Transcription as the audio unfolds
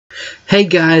Hey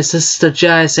guys, this is the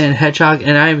Giant and Hedgehog,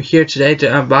 and I am here today to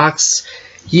unbox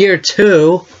Year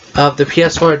 2 of the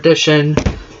PS4 edition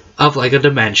of LEGO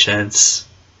Dimensions.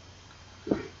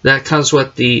 That comes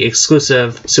with the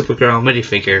exclusive Supergirl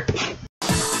minifigure.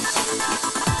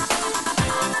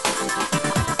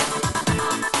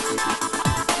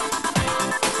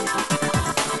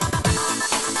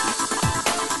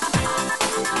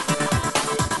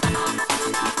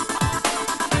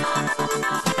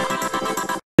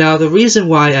 Now, the reason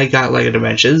why I got LEGO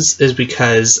Dimensions is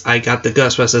because I got the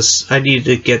Ghostbusters.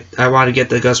 I want to get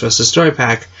the Ghostbusters Story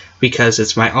Pack because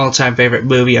it's my all-time favorite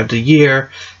movie of the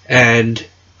year, and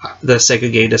the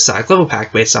Sega game, the Sonic Level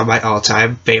Pack, based on my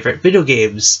all-time favorite video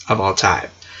games of all time.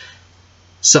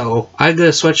 So I'm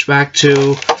gonna switch back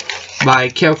to my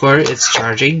camcorder. It's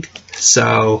charging.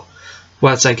 So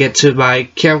once I get to my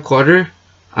camcorder,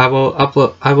 I will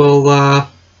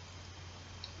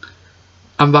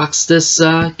unbox this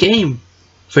game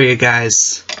for you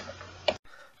guys.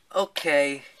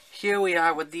 Okay, here we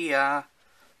are with the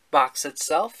box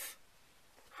itself.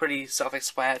 Pretty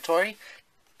self-explanatory.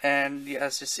 And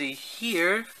as you see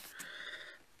here,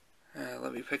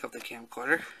 let me pick up the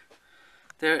camcorder.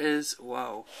 There is,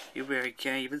 whoa, you barely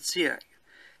can't even see it.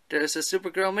 There's a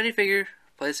Supergirl minifigure,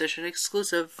 PlayStation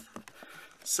exclusive.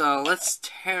 So let's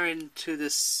tear into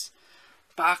this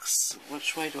box.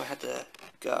 Which way do I have to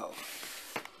go?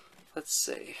 Let's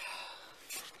see.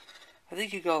 I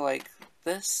think you go like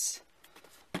this.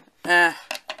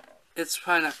 It's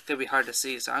probably not gonna be hard to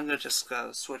see, so I'm gonna just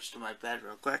go switch to my bed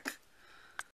real quick.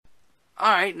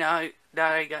 Alright, now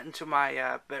I got into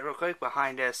my bed real quick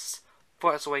behind this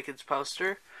Force Awakens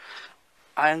poster.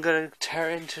 I'm gonna tear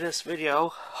into this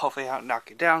video. Hopefully I don't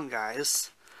knock it down,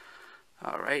 guys.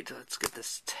 Alright, let's get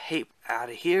this tape out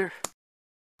of here.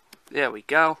 There we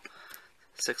go.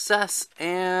 Success,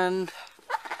 and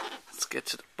let's get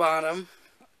to the bottom,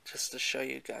 just to show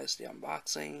you guys the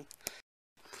unboxing.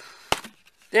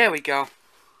 There we go.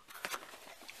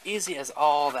 Easy as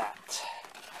all that.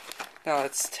 Now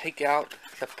let's take out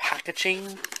the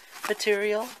packaging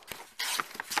material,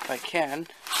 if I can.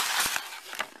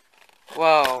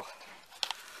 Whoa.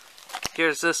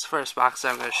 Here's this first box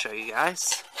I'm going to show you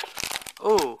guys.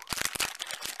 Ooh.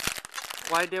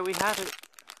 Why did we have it?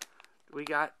 We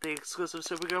got the exclusive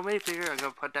Supergirl minifigure. I'm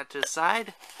going to put that to the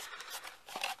side.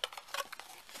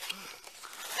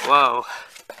 Whoa,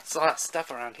 there's a lot of stuff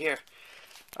around here.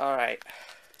 Alright.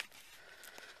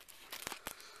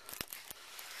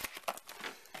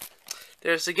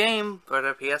 There's a game for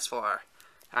the PS4.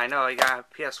 I know I got a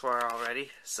PS4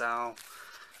 already, so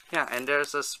yeah, and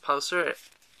there's this poster.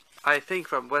 I think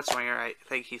from Blitzwinger, I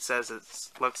think he says it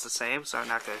looks the same, so I'm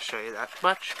not going to show you that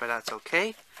much, but that's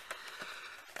okay.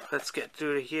 Let's get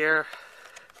through to here.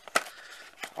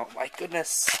 Oh my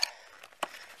goodness.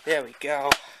 There we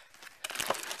go.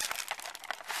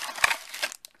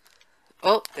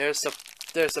 Oh, there's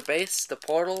the base, the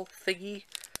portal thingy,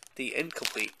 the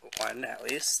incomplete one at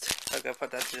least. I'm gonna put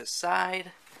that to the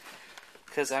side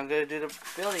because I'm gonna do the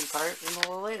building part a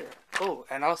little later. Oh,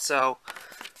 and also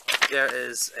there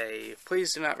is a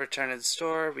please do not return in the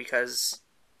store because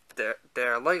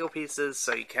they're Lego pieces,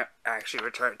 so you can't actually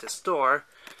return it to store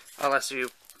unless you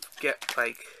get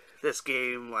like this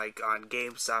game like on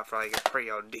GameStop for like a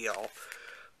pre-owned deal.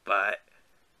 But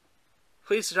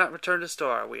please do not return to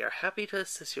store. We are happy to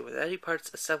assist you with any parts,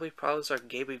 assembly problems, or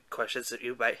gaming questions that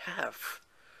you might have.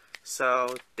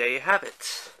 So, there you have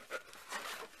it.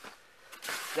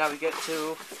 Now we get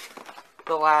to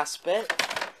the last bit.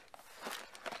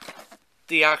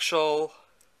 The actual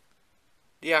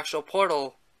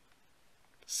portal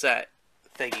set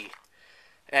thingy.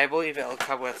 And I believe it'll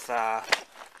come with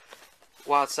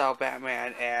Wild Style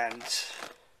Batman and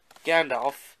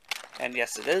Gandalf. And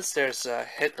yes, it is. There's a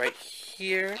hit right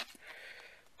here.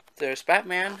 There's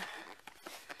Batman.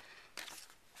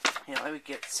 Yeah, let me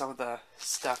get some of the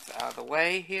stuff out of the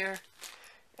way here.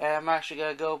 And I'm actually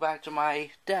going to go back to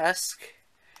my desk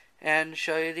and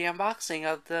show you the unboxing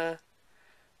of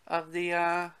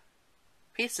the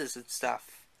pieces and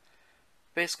stuff.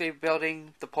 Basically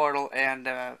building the portal and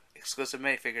exclusive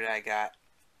minifigure that I got.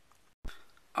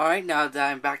 Alright, now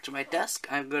that I'm back to my desk,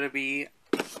 I'm going to be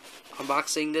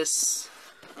unboxing this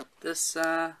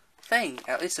thing.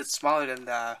 At least it's smaller than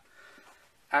the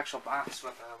actual box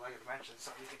with the LEGO Dimensions.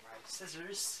 So I'm using my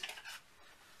scissors.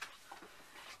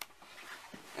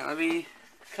 And let me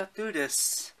cut through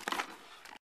this.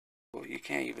 Well, you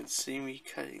can't even see me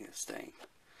cutting this thing.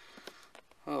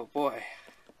 Oh boy.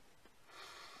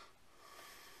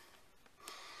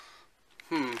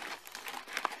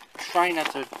 Try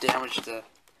not to damage the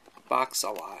box a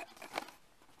lot.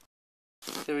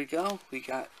 There we go. We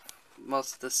got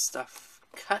most of this stuff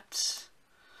cut.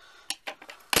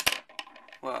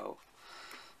 Whoa.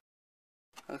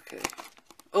 Okay.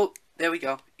 Oh, there we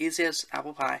go. Easy as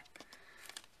apple pie.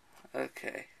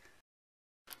 Okay.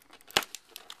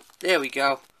 There we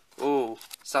go. Ooh,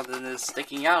 something is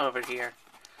sticking out over here.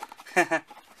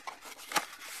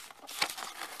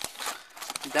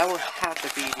 That will have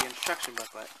to be the instruction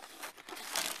booklet.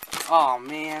 Oh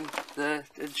man, the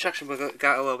instruction booklet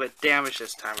got a little bit damaged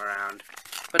this time around.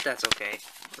 But that's okay.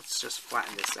 Let's just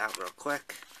flatten this out real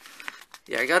quick.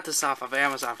 Yeah, I got this off of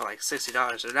Amazon for like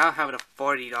 $60. They're now having a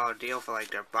 $40 deal for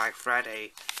like their Black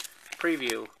Friday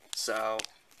preview. So,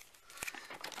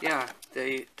 yeah,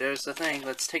 there's the thing.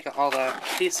 Let's take out all the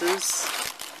pieces.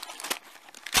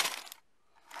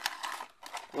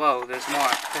 Whoa, there's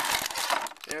more.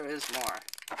 There is more.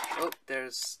 Oh,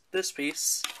 there's this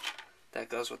piece that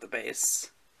goes with the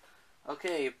base.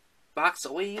 Okay, box,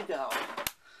 away you go.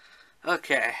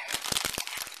 Okay.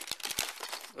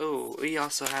 Oh, we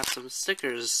also have some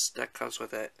stickers that comes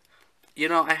with it. You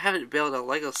know, I haven't built a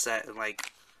Lego set in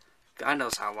like, God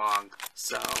knows how long.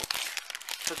 So,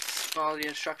 let's follow the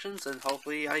instructions and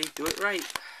hopefully I do it right.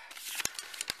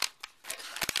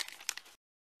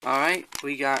 Alright,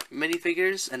 we got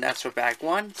minifigures and that's for bag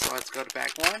 1. So let's go to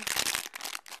bag 1.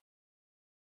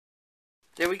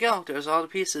 There we go. There's all the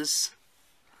pieces.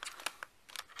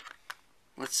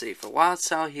 Let's see. For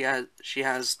Wyldstyle, she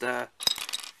has the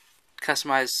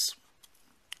customized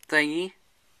thingy.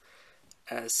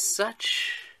 As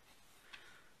such,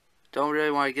 don't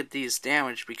really want to get these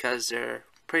damaged because they're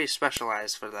pretty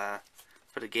specialized for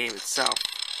the game itself.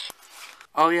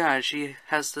 Oh yeah, and she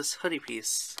has this hoodie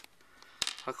piece.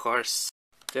 Of course.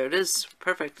 There it is.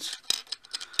 Perfect.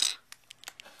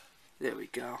 There we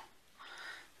go.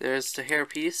 There's the hair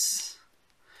piece.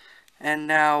 And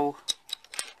now,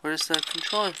 where's the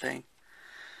controller thing?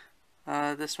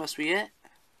 This must be it?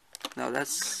 No,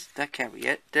 that can't be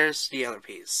it. There's the other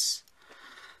piece.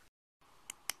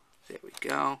 There we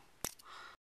go.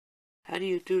 How do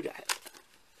you do that?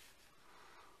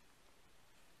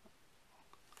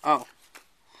 Oh.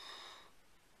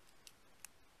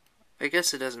 I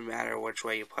guess it doesn't matter which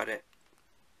way you put it.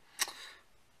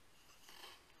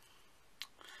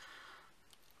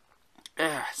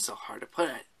 It's so hard to put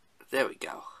it. There we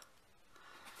go.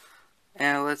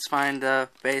 And let's find the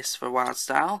base for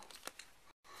Wyldstyle.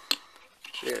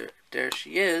 There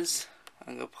she is.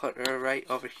 I'm gonna put her right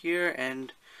over here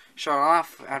and show her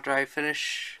off after I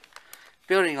finish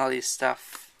building all these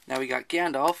stuff. Now we got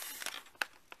Gandalf.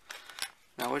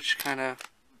 Now which kind of...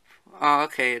 Oh,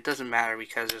 okay, it doesn't matter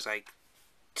because there's like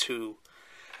 2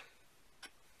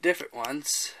 different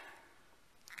ones.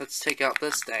 Let's take out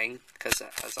this thing because it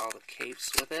has all the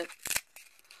capes with it.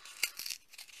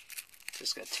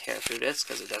 Just gonna tear through this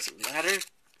because it doesn't matter.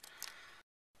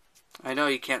 I know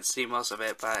you can't see most of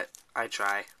it, but I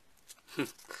try.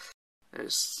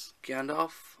 There's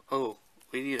Gandalf. Oh,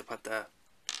 we need to put the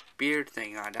beard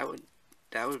thing on.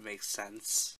 That would make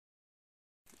sense.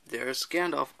 There's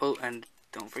Gandalf. Oh, and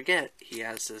don't forget, he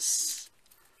has this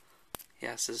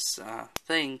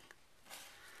thing.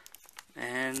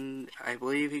 And I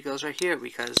believe he goes right here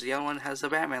because the other one has the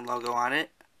Batman logo on it.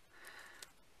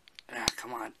 Ah,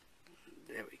 come on.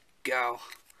 There we go.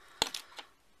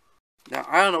 Now,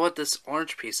 I don't know what this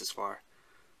orange piece is for.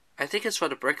 I think it's for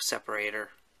the brick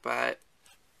separator, but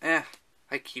I'll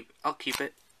keep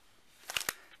it.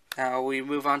 Now we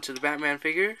move on to the Batman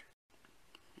figure.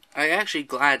 I'm actually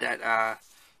glad that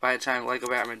by the time Lego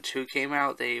Batman 2 came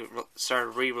out, they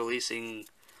started re-releasing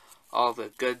all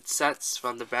the good sets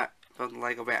from the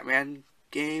Lego Batman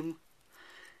game.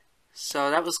 So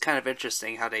that was kind of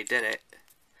interesting how they did it.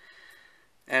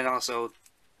 And also,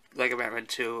 Lego Batman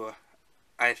 2,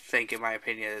 I think, in my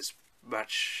opinion, is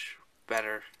much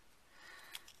better.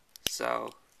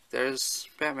 So, there's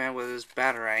Batman with his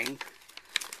Batarang.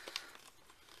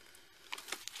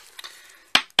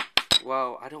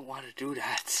 Whoa, I don't want to do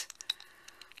that.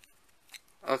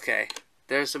 Okay,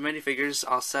 there's the minifigures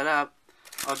all set up.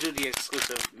 I'll do the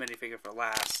exclusive minifigure for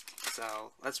last.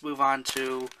 So, let's move on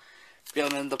to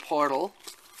building the portal.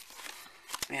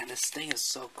 Man, this thing is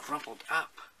so crumpled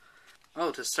up.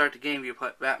 Oh, to start the game, you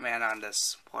put Batman on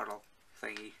this portal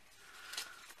thingy.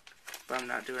 But I'm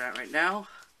not doing that right now.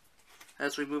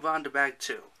 As we move on to bag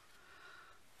 2.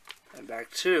 And bag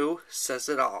 2 says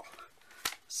it all.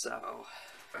 So,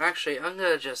 actually, I'm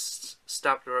going to just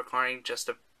stop the recording just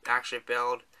to actually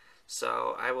build.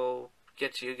 So, I will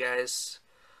get to you guys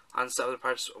on some of the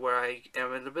parts where I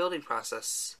am in the building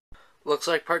process. Looks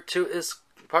like part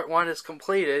 1 is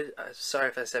completed. Sorry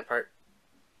if I said part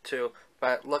 2.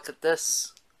 But look at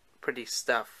this pretty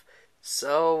stuff.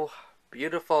 So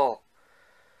beautiful.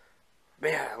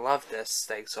 Man, I love this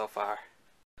thing so far.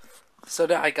 So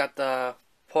now I got the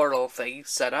portal thing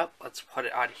set up. Let's put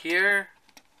it on here.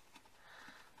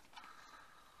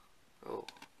 Oh.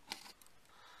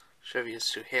 Should have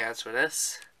used 2 hands for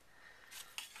this.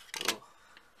 Oh.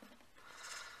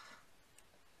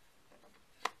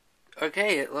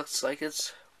 Okay, it looks like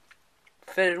it's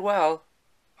fitted well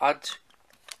onto.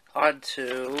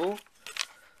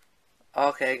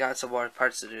 Okay, got some more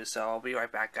parts to do, so I'll be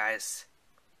right back, guys.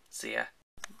 See ya.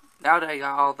 Now that I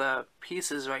got all the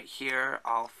pieces right here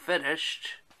all finished,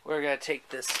 we're gonna take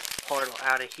this portal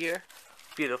out of here.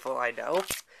 Beautiful, I know.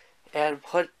 And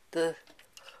put the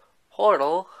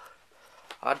portal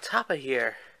on top of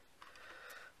here.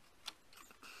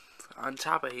 On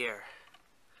top of here.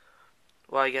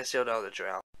 Well, I guess you'll know the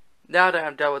drill. Now that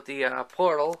I'm done with the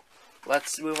portal,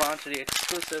 let's move on to the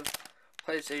exclusive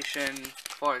PlayStation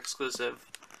 4 exclusive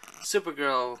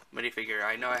Supergirl minifigure.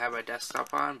 I know I have my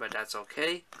desktop on, but that's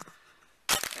okay.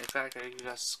 In fact, I can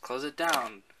just close it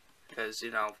down, because,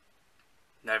 you know,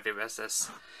 none of your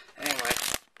business. Anyway,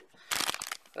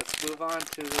 let's move on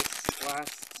to this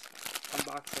last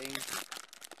unboxing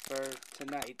for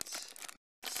tonight.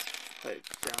 Let's put it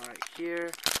down right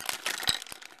here.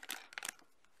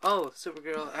 Oh,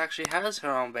 Supergirl actually has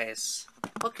her own base.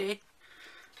 Okay.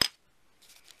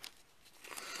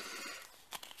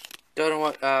 Don't know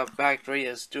what Bag 3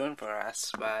 is doing for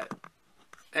us, but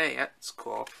hey, that's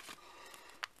cool.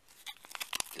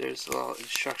 There's a little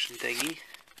instruction thingy.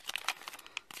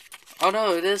 Oh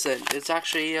no, it isn't. It's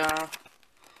actually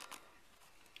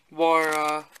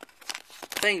more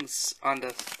things on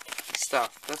the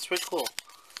stuff. That's pretty cool.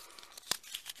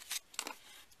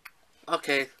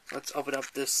 Okay, let's open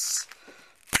up this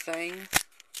thing.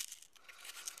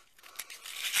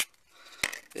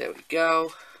 There we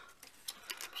go.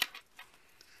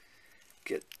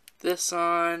 Get this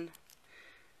on.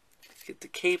 Get the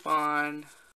cape on.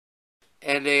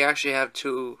 And they actually have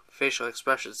 2 facial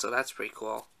expressions, so that's pretty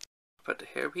cool. Put the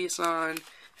hairpiece on,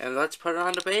 and let's put it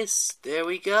on the base. There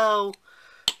we go.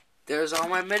 There's all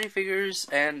my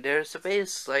minifigures, and there's the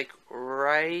base, like,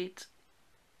 right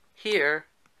here.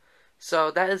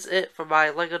 So that is it for my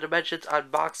LEGO Dimensions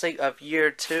unboxing of year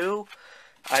 2.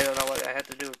 I don't know what I had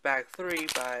to do with Bag 3,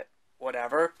 but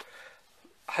whatever.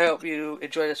 I hope you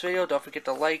enjoyed this video. Don't forget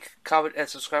to like, comment, and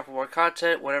subscribe for more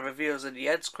content. Whatever video is in the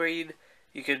end screen,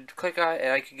 you can click on it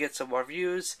and I can get some more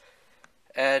views.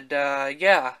 And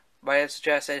yeah, my name is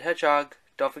Jazz8 Hedgehog.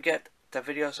 Don't forget, the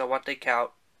videos are what they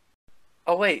count.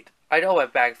 Oh wait, I know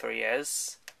what Bag 3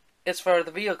 is. It's for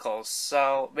the vehicles,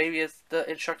 so maybe it's the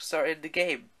instructions are in the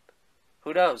game.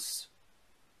 Who knows?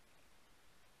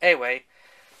 Anyway,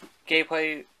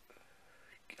 gameplay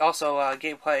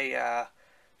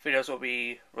videos will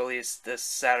be released this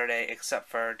Saturday, except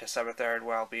for December 3rd,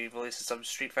 where I'll be releasing some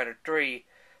Street Fighter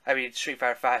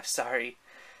 5, sorry.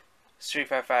 Street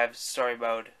Fighter 5 story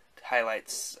mode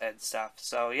highlights and stuff.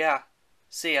 So yeah,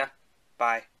 see ya.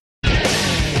 Bye.